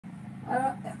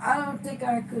I don't think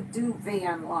I could do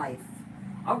van life.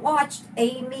 I watched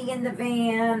Amy in the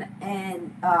van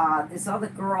and this other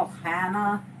girl,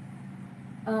 Hannah.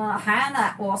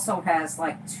 Hannah also has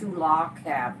like 2 log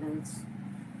cabins,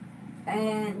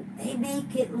 and they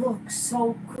make it look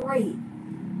so great.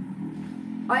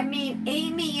 I mean,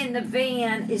 Amy in the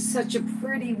van is such a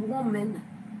pretty woman,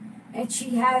 and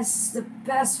she has the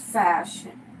best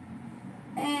fashion.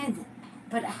 And,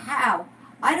 but how?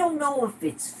 I don't know if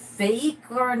it's fake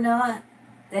or not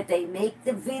that they make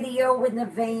the video in the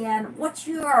van. What's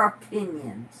your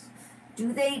opinions?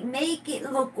 Do they make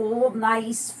it look all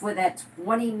nice for that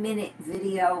 20-minute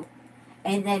video?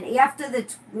 And then after the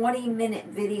 20-minute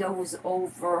video is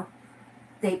over,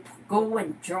 they go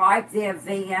and drive their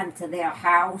van to their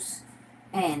house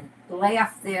and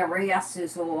laugh their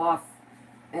asses off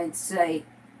and say,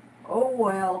 oh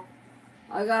well,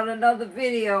 I got another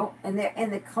video, and they're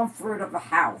in the comfort of a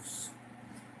house.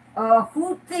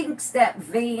 Who thinks that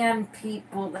van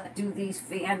people that do these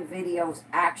van videos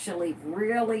actually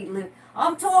really live?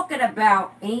 I'm talking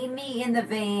about Amy in the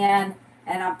van,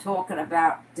 and I'm talking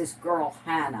about this girl,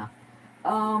 Hannah.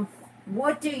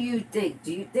 What do you think?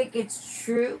 Do you think it's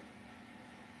true?